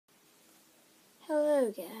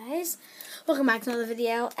Hello guys, welcome back to another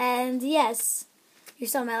video. And yes, you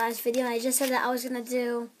saw my last video and I just said that I was gonna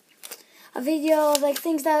do a video of like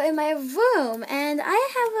things that are in my room, and I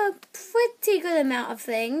have a pretty good amount of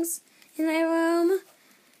things in my room,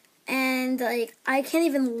 and like I can't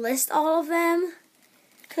even list all of them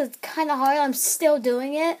because it's kind of hard. I'm still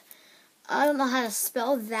doing it. I don't know how to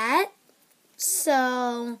spell that,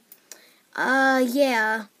 so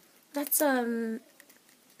yeah, that's that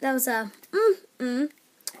was a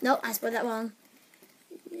nope, I spelled that wrong.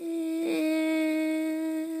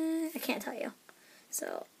 I can't tell you.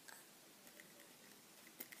 So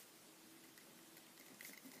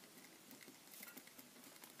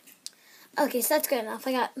okay, so that's good enough.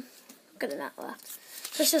 I got good enough left.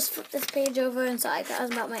 Let's just flip this page over and sorry, that was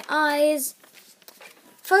about my eyes.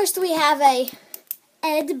 First we have a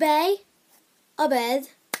Ed Bay, a bed,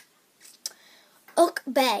 Ook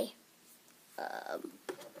Bay,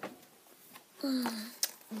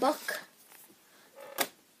 book,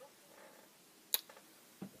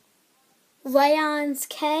 Rayon's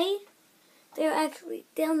K. They're actually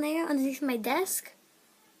down there underneath my desk,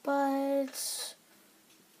 but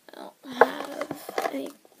I don't have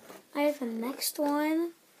any. I have the next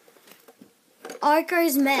one.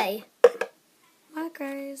 Arker's May.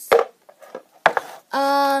 Markers.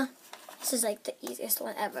 This is like the easiest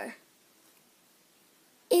one ever.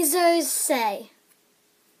 Izzers Say.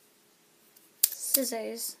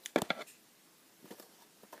 Scissors.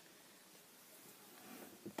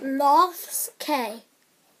 Cloths K.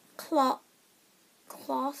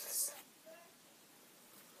 Cloths.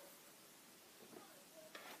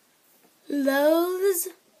 Loaves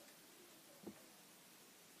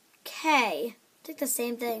K. I think the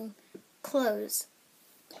same thing. Clothes.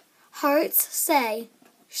 Hearts Say.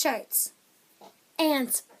 Shirts.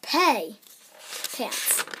 Ants Pay.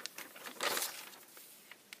 Pants.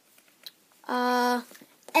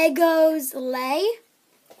 Egos Lay.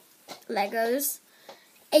 Legos.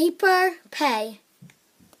 Aper Pay.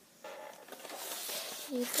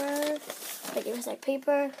 Paper. Like it was like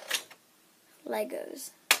paper. Legos.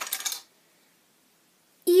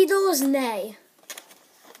 Eagles Nay.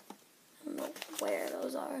 I don't know where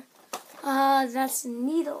those are. That's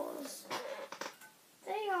needles.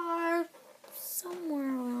 They are somewhere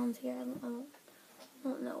around here. I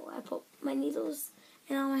don't know where I put my needles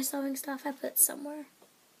and all my sewing stuff. I put it somewhere.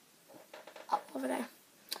 Oh, over there.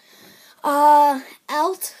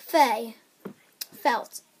 Fay.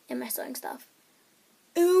 Felt in my sewing stuff.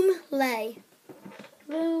 Lay.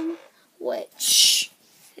 Loom, which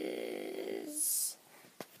is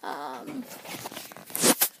you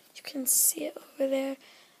can see it over there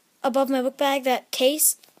above my book bag. That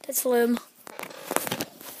case, that's loom.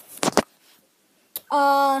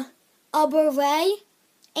 Ray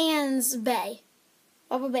Ann's Bay,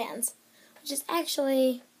 rubber bands, which is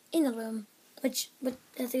actually in the loom, which I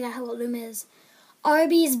think that's what loom is.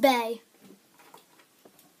 Arby's Bay.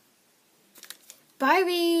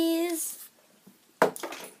 Barbies.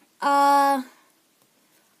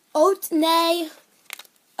 Oat Nay,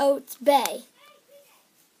 Oat Bay.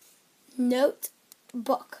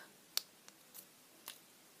 Notebook.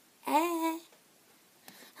 I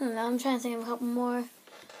don't know, I'm trying to think of a couple more.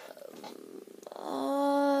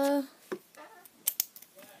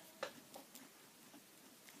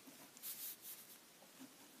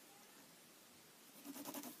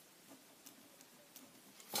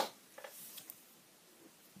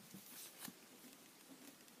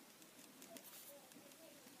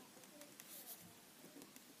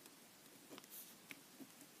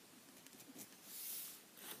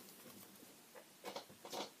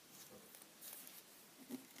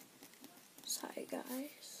 Sorry,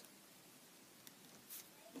 guys.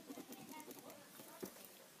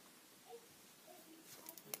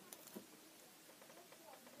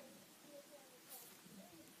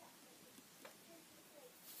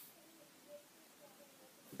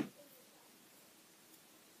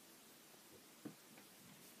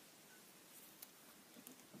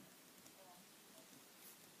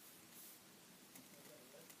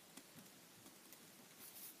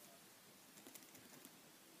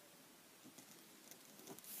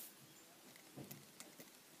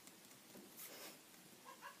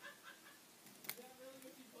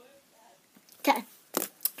 Okay,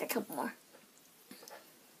 got a couple more.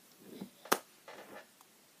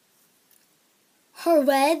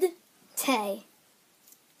 Thread Tay.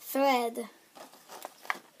 Thread.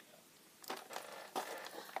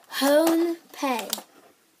 Hone Pay.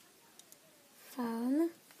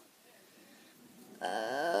 Phone.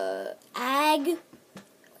 Ag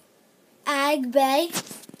Bay.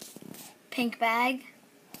 Pink bag.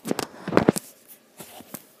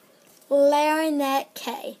 clarinet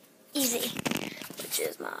K. Easy. Which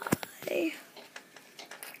is my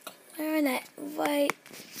clarinet. Right.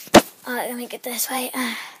 Let me get this right.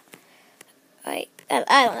 Right.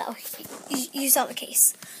 I don't know. You saw the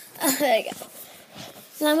case. There you go.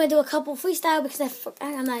 So now I'm going to do a couple freestyle because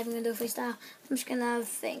I'm not even going to do a freestyle. I'm just going to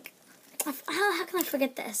think. How can I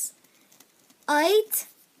forget this? I'd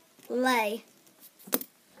lay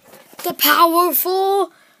the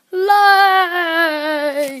powerful light.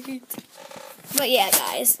 But yeah,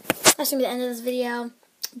 guys, that's going to be the end of this video.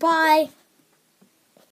 Bye.